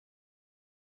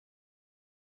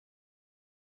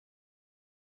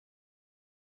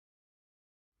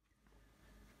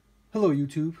Hello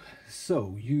YouTube.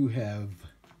 So you have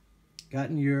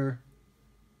gotten your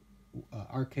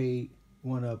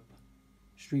Arcade1Up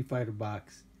Street Fighter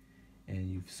box, and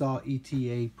you saw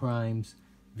ETA Prime's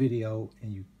video,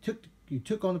 and you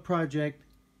took on the project,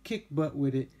 kicked butt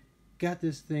with it, got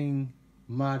this thing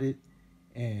modded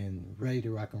and ready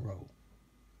to rock and roll.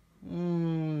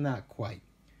 Not quite.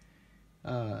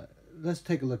 Let's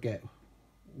take a look at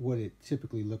what it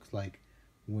typically looks like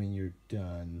when you're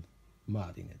done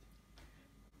modding it.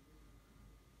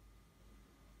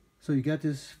 So you got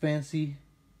this fancy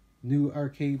new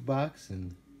arcade box,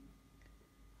 and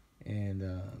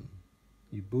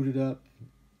you boot it up,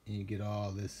 and you get all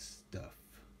this stuff,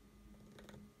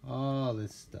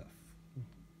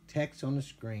 text on the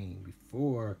screen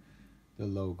before the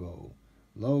logo.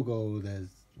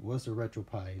 That's what's a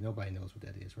Retropie? Nobody knows what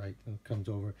that is, right? It comes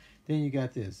over. Then you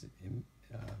got this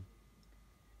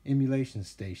emulation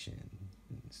station.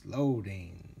 It's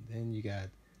loading. Then you got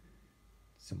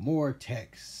some more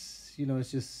text. You know,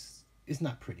 it's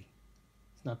not pretty.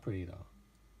 It's not pretty at all.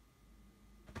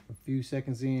 A few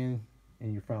seconds in,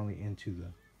 and you're finally into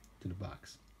the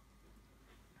box.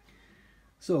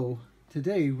 So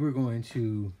today we're going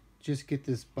to just get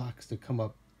this box to come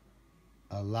up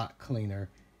a lot cleaner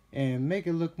and make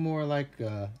it look more like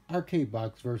a arcade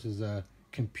box versus a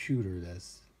computer that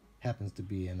happens to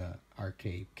be in an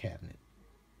arcade cabinet.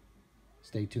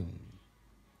 Stay tuned.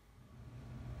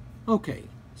 Okay,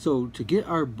 so to get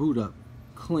our boot up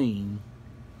clean,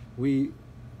 we're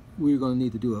going to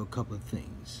need to do a couple of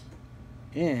things.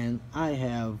 And I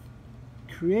have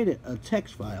created a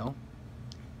text file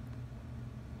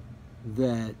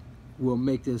that will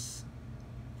make this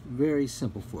very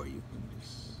simple for you. Let me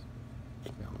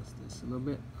just balance this a little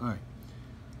bit. All right.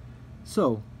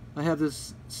 So I have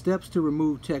this steps to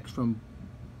remove text from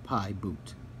Pi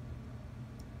boot.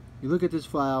 You look at this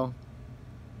file.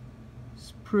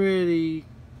 It's pretty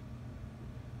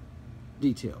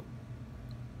detailed.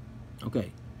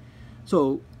 Okay,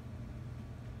 so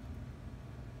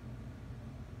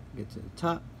get to the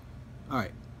top. All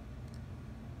right,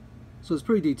 so it's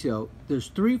pretty detailed. There's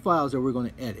 3 files that we're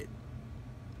going to edit: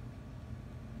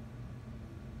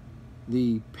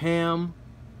 the PAM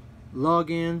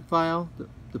login file,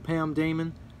 the PAM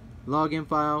daemon login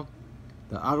file,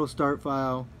 the auto start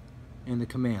file, and the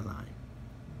command line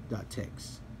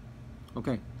 .text.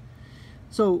 Okay,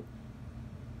 so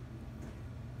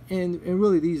and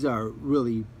really these are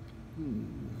really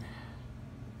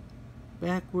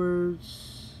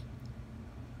backwards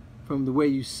from the way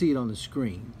you see it on the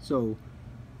screen. So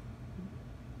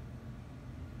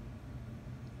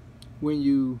when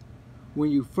you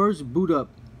first boot up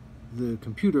the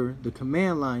computer, the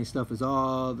command line stuff is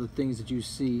all the things that you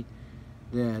see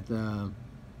that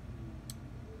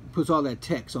puts all that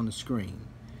text on the screen.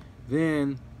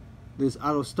 Then this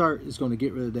auto start is going to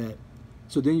get rid of that.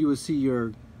 So then you will see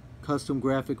your custom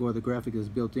graphic, or the graphic is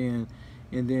built in,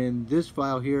 and then this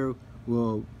file here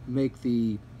will make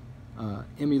the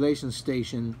emulation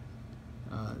station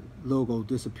logo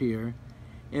disappear,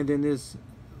 and then this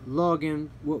login,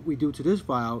 what we do to this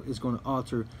file is going to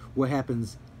alter what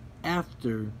happens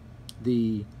after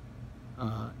the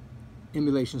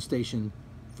emulation station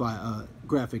file,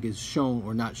 graphic is shown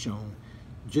or not shown,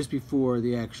 just before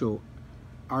the actual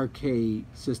arcade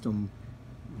system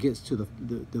gets to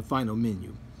the final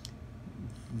menu.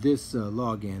 This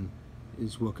login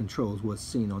is what controls what's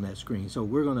seen on that screen. So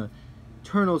we're going to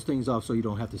turn those things off so you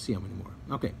don't have to see them anymore.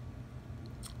 Okay,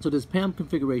 so this PAM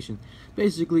configuration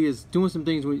basically is doing some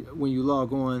things when you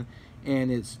log on,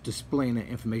 and it's displaying that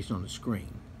information on the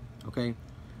screen. Okay,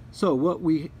 so what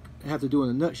we have to do in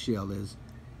a nutshell is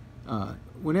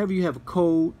whenever you have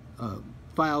code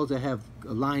files that have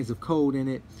lines of code in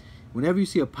it, whenever you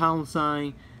see a pound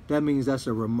sign, that means that's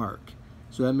a remark.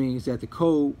 So that means that the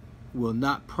code will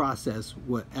not process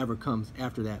whatever comes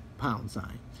after that pound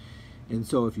sign. And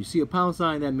so if you see a pound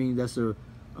sign, that means that's a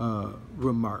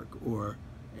remark or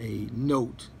a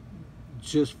note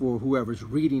just for whoever's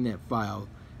reading that file,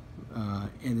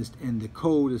 and the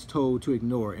code is told to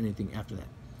ignore anything after that.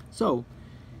 So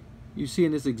you see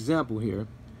in this example here,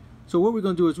 so what we're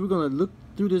going to do is we're going to look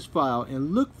through this file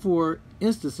and look for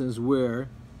instances where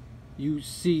you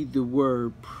see the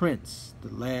word prints,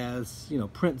 the last,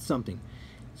 print something.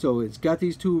 So it's got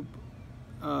these 2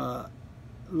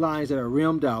 lines that are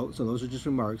rimmed out, so those are just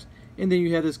remarks, and then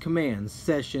you have this command,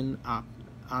 session,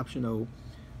 optional,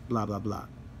 blah blah blah.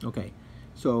 Okay,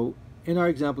 so in our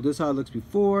example, this is how it looks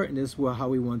before, and this is how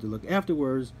we want it to look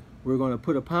afterwards. We're going to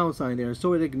put a pound sign there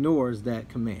so it ignores that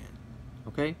command.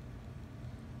 Okay,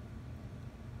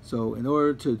 so in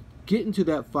order to get into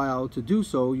that file, to do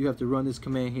so, you have to run this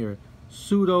command here,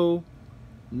 sudo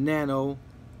nano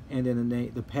and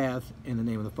then the path and the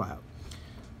name of the file.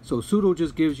 So sudo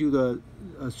just gives you the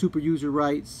super user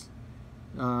rights,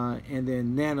 and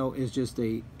then nano is just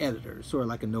a editor, sort of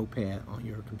like a notepad on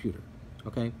your computer.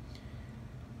 Okay,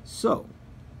 so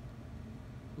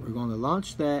we're going to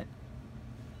launch that.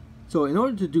 So in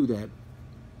order to do that,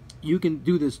 you can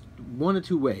do this one of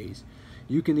two ways.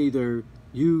 You can either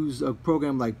use a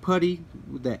program like Putty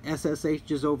that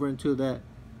SSHs over into that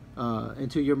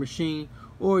into your machine,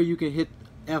 or you can hit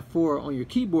F4 on your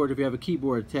keyboard if you have a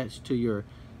keyboard attached to your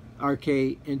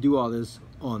arcade and do all this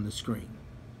on the screen.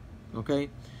 Okay,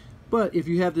 but if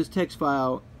you have this text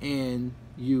file and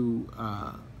you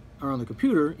are on the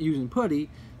computer using Putty,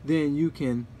 then you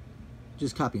can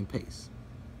just copy and paste.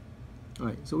 All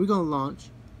right, so we're going to launch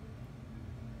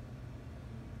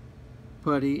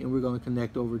Putty and we're going to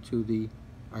connect over to the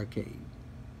arcade.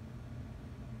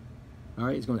 All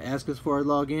right, it's going to ask us for our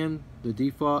login. The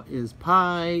default is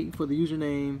Pi for the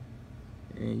username,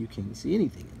 and you can't see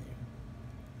anything in there.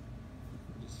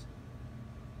 Just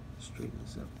straighten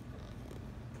this up.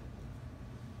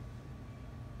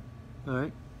 All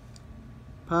right,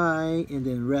 Pi and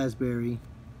then Raspberry.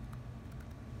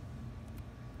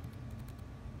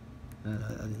 I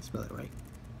didn't spell it right.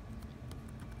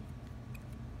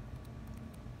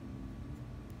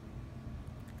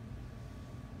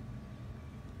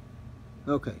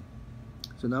 Okay,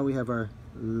 so now we have our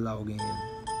login.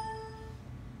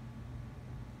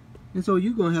 And so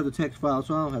you're going to have the text file,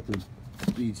 so I don't have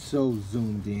to be so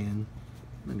zoomed in.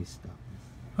 Let me stop.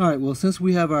 All right, well, since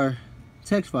we have our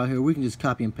text file here, we can just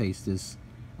copy and paste this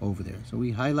over there. So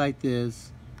we highlight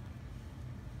this,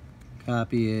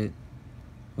 copy it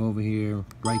over here,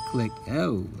 right click.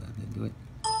 Oh, I didn't do it.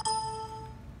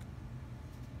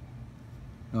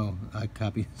 Oh, I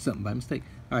copied something by mistake.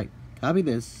 All right, copy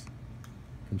this,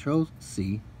 Control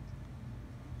C,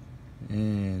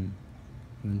 and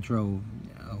Control,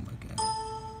 oh my God.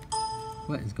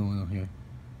 What is going on here?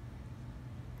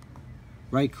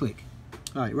 Right click.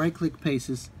 All right, right click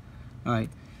pastes. All right,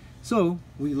 so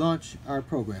we launch our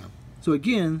program. So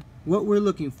again, what we're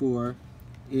looking for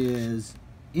is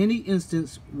any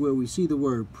instance where we see the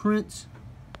word print,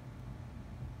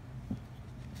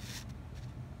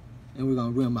 and we're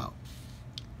going to rim out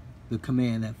the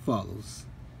command that follows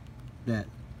that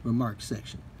remark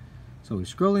section. So we're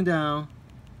scrolling down,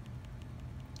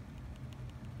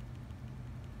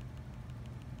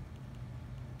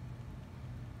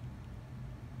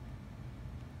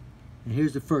 and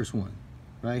here's the first one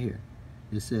right here.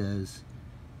 It says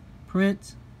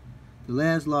print the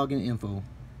last login info.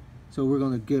 So we're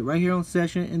going to get right here on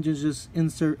session and just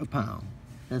insert a pound.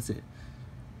 That's it.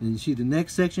 And you see the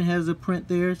next section has a print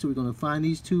there, so we're going to find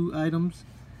these two items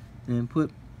and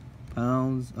put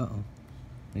pounds.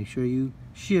 Make sure you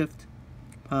shift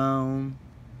pound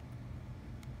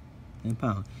and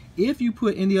pound. If you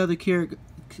put any other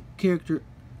character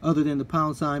other than the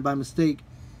pound sign by mistake,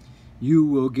 you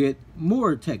will get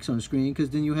more text on the screen, because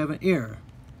then you have an error,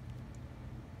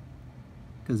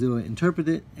 because it will interpret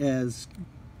it as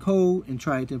code and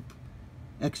try to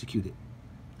execute it.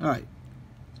 All right,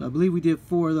 so I believe we did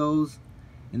 4 of those,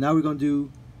 and now we're going to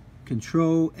do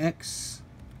Control X,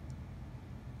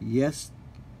 yes,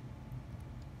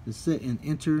 to set, and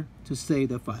enter to save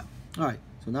the file. All right,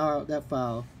 so now that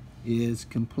file is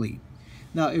complete.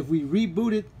 Now if we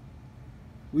reboot it,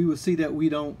 we will see that we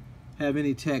don't have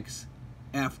any text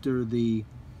after the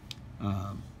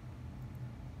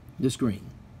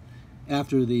screen,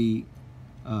 after the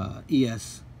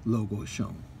ES logo is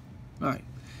shown. All right,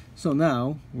 so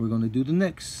now we're going to do the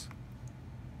next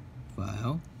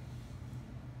file.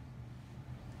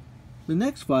 The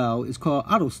next file is called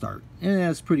Auto Start, and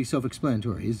that's pretty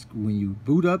self-explanatory. It's when you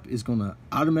boot up, it's going to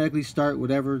automatically start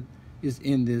whatever is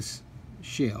in this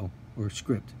shell or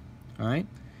script. All right,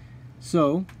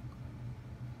 so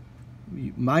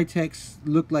my text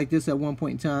looked like this at one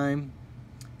point in time,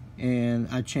 and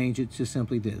I changed it to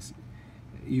simply this.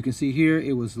 You can see here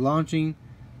it was launching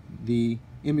the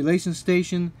emulation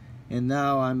station, and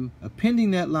now I'm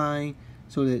appending that line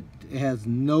so that it has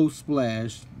no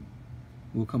splash,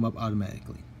 will come up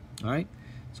automatically. All right,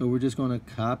 so we're just going to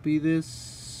copy this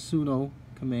sudo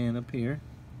command up here,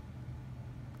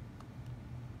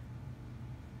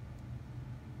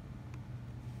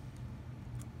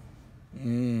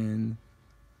 and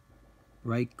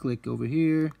right click over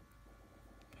here,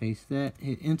 paste that,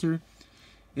 hit enter,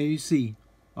 and you see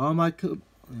all my code.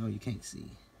 Oh, you can't see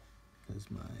because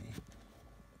my,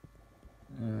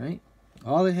 all right,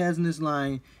 all it has in this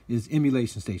line is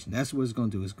emulation station. That's what it's going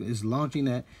to do. It's launching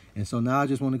that. And so now I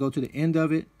just want to go to the end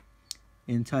of it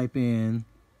and type in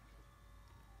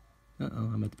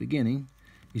I'm at the beginning.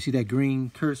 You see that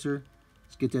green cursor?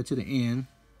 Let's get that to the end.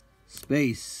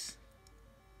 Space.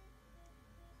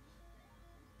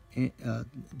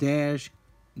 Dash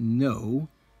no.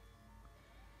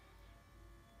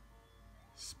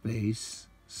 Space.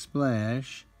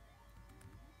 Splash.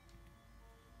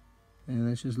 And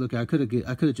let's just look. I could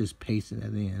have just pasted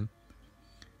that in.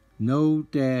 No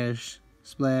dash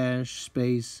splash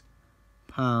space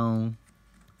pound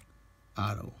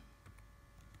auto.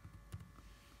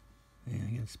 And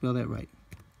I gotta spell that right.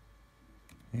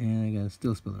 And I gotta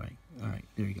still spell it right. All right,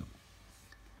 there you go.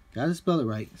 Gotta spell it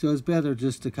right. So it's better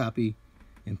just to copy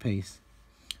and paste.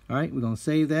 All right, we're gonna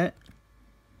save that.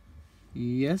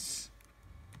 Yes.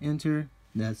 Enter.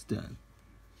 That's done.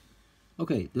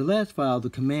 Okay, the last file, the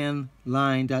command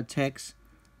line.txt.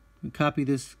 We copy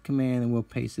this command and we'll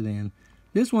paste it in.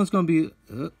 This one's going to be,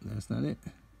 that's not it.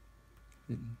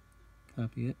 Didn't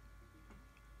copy it.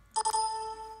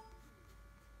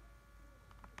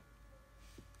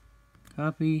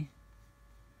 Copy.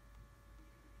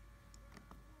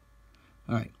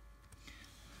 All right.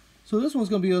 So this one's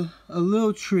going to be a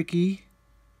little tricky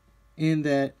in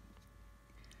that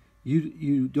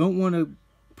you don't want to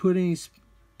put any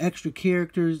extra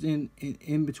characters in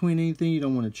between anything. You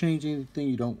don't want to change anything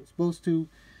you don't supposed to.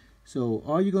 So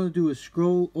all you're going to do is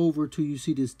scroll over till you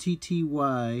see this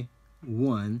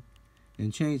TTY1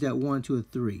 and change that 1 to a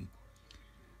 3.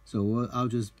 So I'll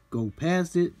just go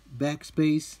past it,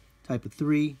 backspace, type a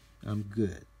 3. I'm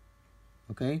good.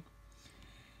 Okay.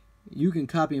 You can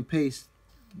copy and paste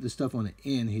the stuff on the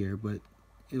end here, but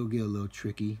it'll get a little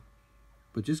tricky.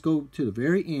 But just go to the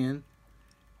very end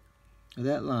of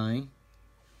that line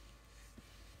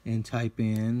and type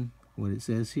in what it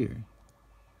says here.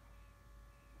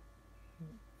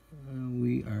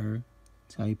 We are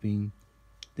typing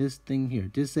this thing here.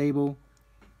 Disable.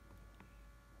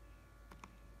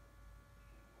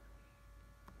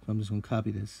 So I'm just going to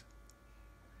copy this.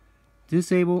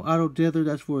 Disable auto dither.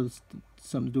 That's for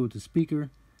something to do with the speaker.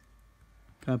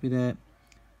 Copy that.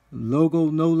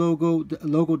 Logo, no logo,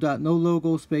 logo dot no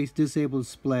logo space disable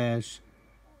splash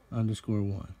underscore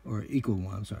 1 or equal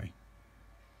 1. I'm sorry.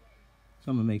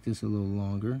 So I'm going to make this a little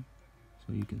longer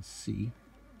so you can see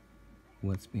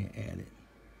what's being added.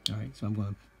 All right, so I'm going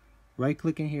to right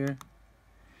click in here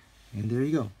and there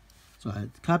you go. So I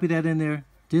copy that in there.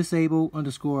 Disable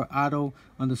underscore auto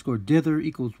underscore dither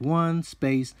equals 1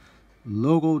 space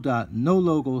logo dot no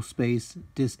logo space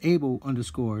disable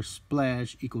underscore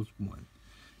splash equals 1.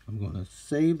 I'm going to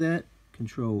save that.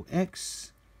 Control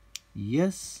X.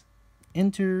 Yes.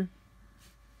 Enter.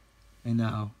 And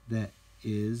now that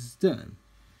is done.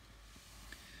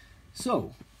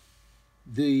 So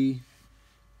the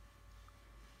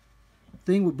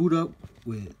thing will boot up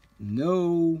with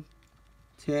no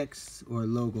text or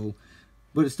logo,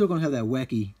 but it's still going to have that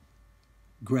wacky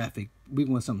graphic. We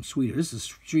want something sweeter. This is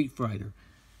Street Fighter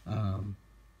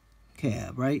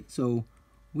cab, right? So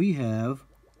we have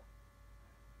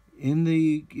in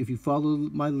the, if you follow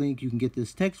my link, you can get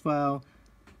this text file,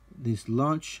 this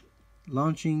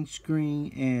launching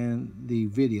screen, and the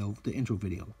video, the intro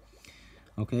video,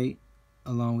 okay,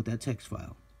 along with that text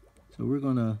file. So we're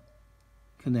gonna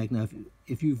connect now.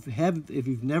 If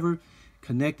you've never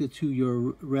connected to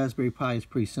your Raspberry Pi, it's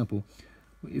pretty simple.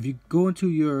 If you go into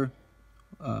your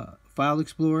file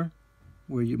explorer,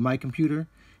 where your my computer,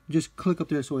 just click up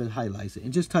there so it highlights it,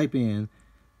 and just type in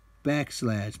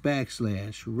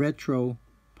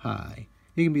 //retropie.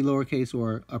 It can be lowercase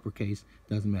or uppercase,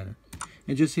 doesn't matter.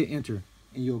 And just hit enter,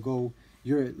 and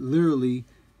you're literally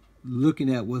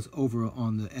looking at what's over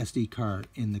on the SD card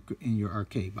in your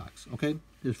arcade box. Okay,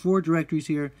 there's 4 directories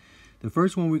here. The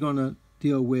first one we're going to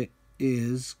deal with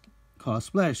is called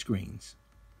splash screens.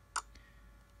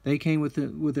 They came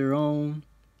with their own.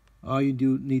 All you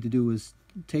need to do is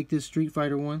take this Street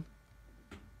Fighter one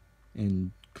and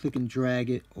click and drag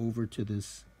it over to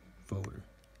this folder.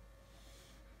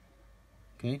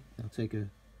 Okay, that'll take a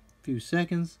few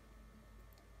seconds.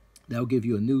 That'll give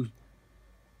you a new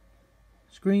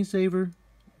screensaver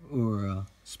or a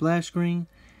splash screen.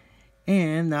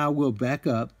 And now we'll back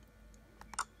up.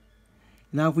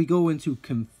 Now if we go into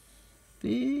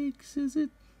configs, is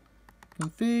it?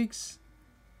 Configs,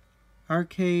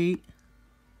 arcade.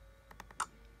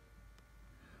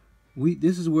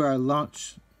 This is where our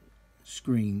launch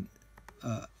screen,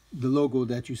 the logo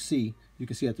that you see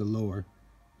can see at the lower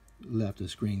left of the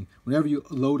screen. Whenever you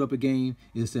load up a game,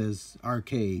 it says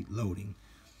arcade loading.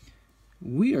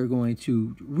 We're going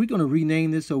to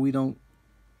rename this so we don't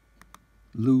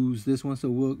lose this one. So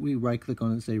we right click on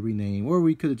it and say rename, or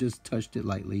we could have just touched it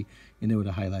lightly and it would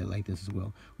have highlighted like this as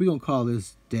well. We're going to call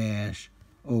this dash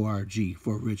ORG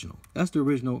for original. That's the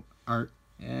original art.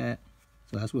 So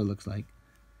that's what it looks like.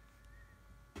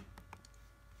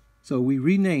 So we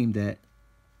renamed that,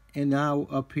 and now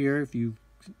up here, if you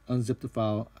unzip the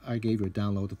file, I gave you a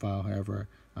download the file, however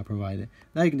I provided.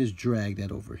 Now you can just drag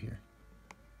that over here.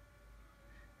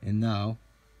 And now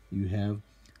you have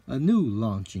a new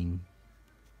launching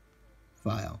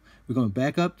file. We're going to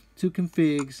back up to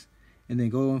configs and then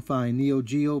go and find Neo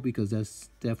Geo, because that's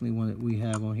definitely one that we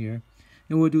have on here.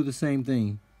 And we'll do the same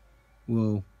thing.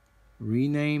 We'll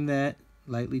rename that,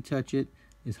 lightly touch it,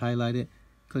 it's highlighted,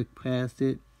 click past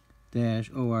it,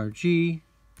 -org,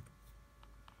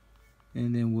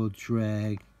 and then we'll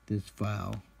drag this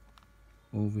file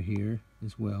over here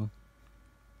as well.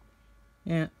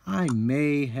 And I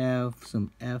may have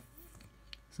some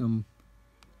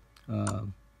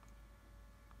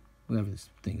whatever this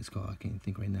thing is called, I can't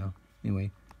think right now.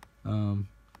 Anyway,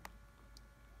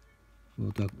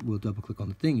 we'll double click on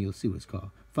the thing, you'll see what it's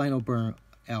called. Final Burn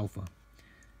Alpha.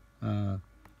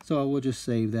 So we'll just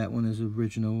save that one as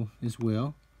original as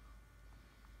well.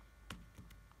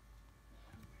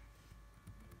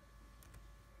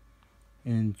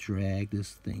 And drag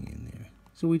this thing in there.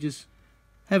 So we just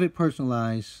have it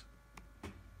personalized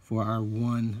for our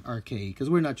one arcade, because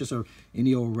we're not just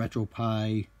any old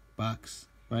Retropie box,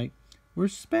 right? We're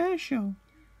special.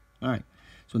 All right,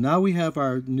 so now we have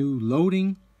our new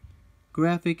loading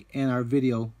graphic and our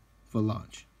video for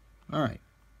launch. All right,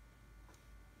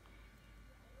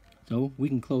 so we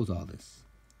can close all this.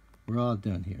 We're all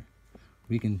done here.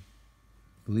 We can,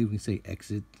 I believe we can say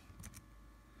exit.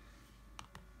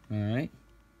 All right,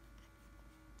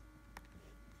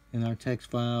 and our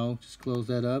text file, just close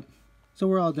that up. So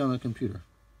we're all done on the computer.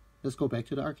 Let's go back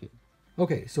to the arcade.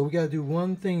 Okay, so we got to do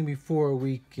one thing before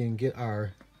we can get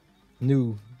our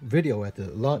new video at the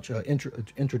launch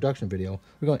introduction video.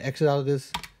 We're going to exit out of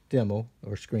this demo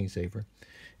or screensaver,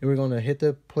 and we're going to hit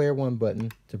the player 1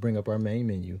 button to bring up our main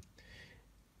menu.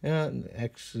 And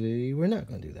actually, we're not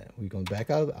going to do that. We're going to back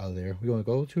out of there. We're going to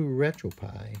go to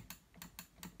Retropie.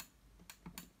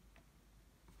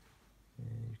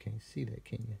 You can't see that,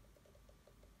 can you?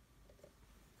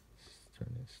 Let's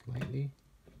turn it slightly.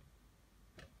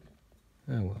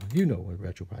 Oh, well, you know what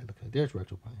Retropie looks like. There's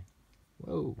Retropie.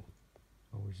 Whoa.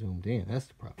 Oh, we're zoomed in. That's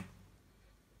the problem.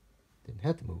 Didn't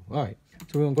have to move. All right.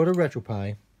 So we're going to go to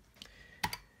Retropie.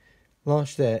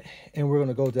 Launch that. And we're going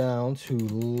to go down to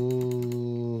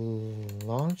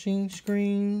launching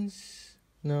screens.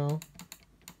 No.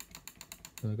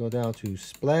 We're going to go down to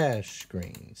splash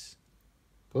screens.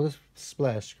 Go to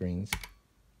splash screens.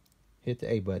 Hit the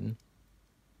A button.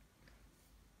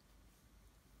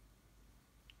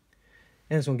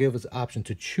 And it's going to give us the option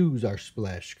to choose our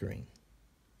splash screen.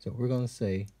 So we're going to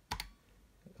say,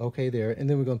 okay there. And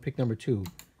then we're going to pick number 2.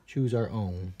 Choose our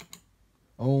own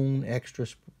extra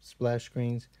splash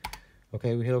screens.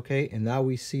 Okay, we hit okay. And now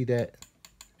we see that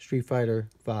Street Fighter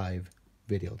 5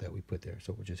 video that we put there.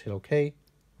 So we'll just hit okay,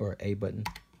 or A button.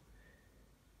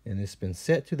 And it's been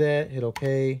set to that. Hit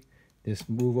okay. Just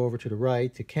move over to the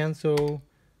right to cancel.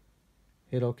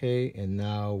 Hit okay. And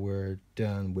now we're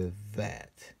done with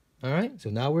that. All right, so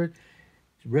now we're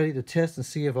ready to test and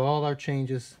see if all our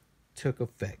changes took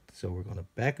effect. So we're going to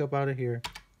back up out of here,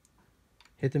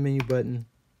 hit the menu button,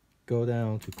 go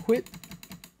down to quit,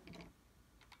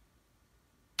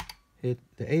 hit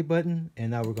the A button, and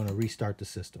now we're going to restart the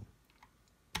system.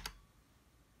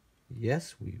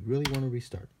 Yes, we really want to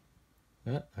restart.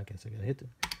 I guess I got to hit the...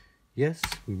 Yes,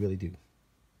 we really do.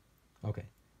 Okay.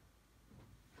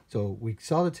 So we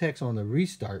saw the text on the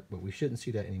restart, but we shouldn't see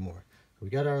that anymore. We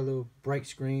got our little bright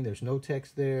screen. There's no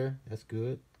text there. That's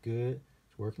good. Good.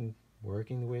 It's working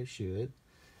the way it should.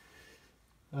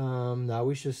 Now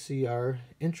we should see our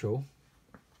intro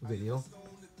video.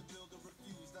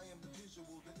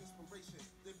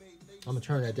 I'm gonna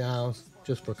turn that down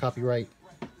just for copyright.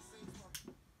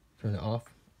 Turn it off.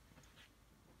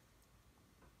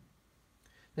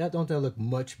 Don't that look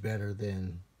much better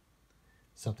than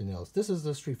something else? This is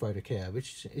the Street Fighter cab.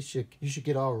 You should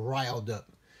get all riled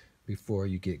up before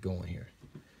you get going here.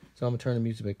 So I'm gonna turn the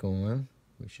music back on.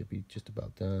 We should be just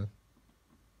about done.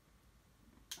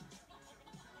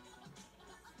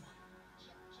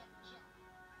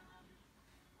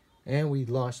 And we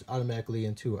launched automatically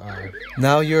into our...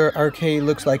 Now your arcade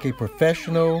looks like a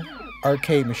professional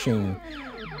arcade machine.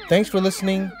 Thanks for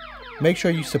listening. Make sure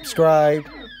you subscribe,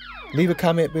 leave a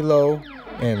comment below,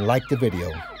 and like the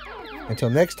video.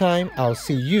 Until next time, I'll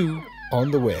see you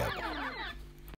on the web.